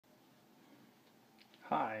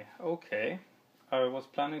Hi, okay. I was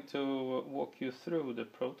planning to walk you through the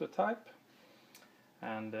prototype,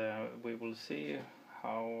 and we will see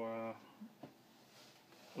how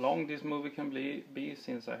long this movie can be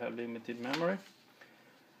since I have limited memory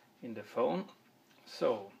in the phone.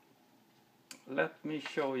 So let me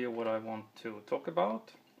show you what I want to talk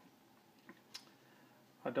about.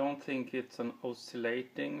 I don't think it's an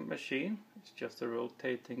oscillating machine, it's just a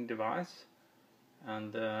rotating device,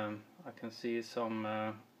 and I can see some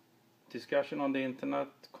discussion on the internet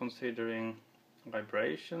considering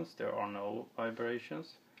vibrations. There are no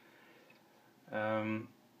vibrations.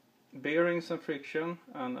 Bearings and friction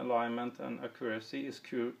and alignment and accuracy is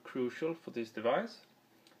crucial for this device,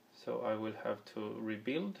 so I will have to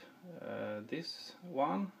rebuild this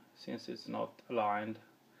one since it's not aligned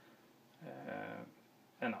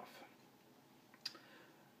enough.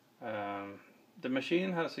 The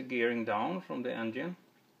machine has a gearing down from the engine,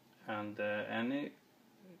 and any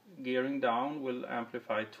gearing down will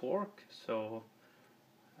amplify torque, so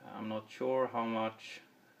I'm not sure how much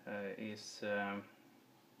is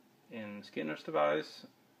in Skinner's device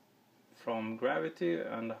from gravity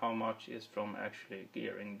and how much is from actually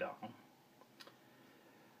gearing down.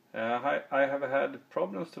 I have had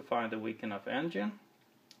problems to find a weak enough engine.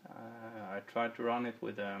 I tried to run it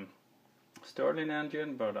with a Stirling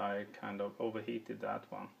engine, but I kind of overheated that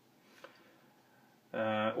one.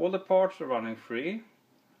 All the parts are running free,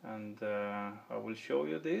 and I will show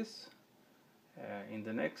you this in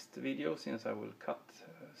the next video, since I will cut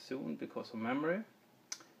soon because of memory.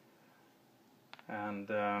 And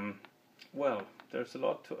well, there's a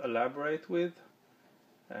lot to elaborate with: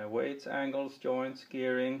 weights, angles, joints,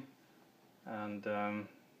 gearing, and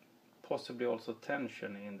possibly also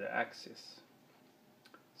tension in the axis.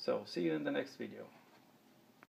 So see you in the next video.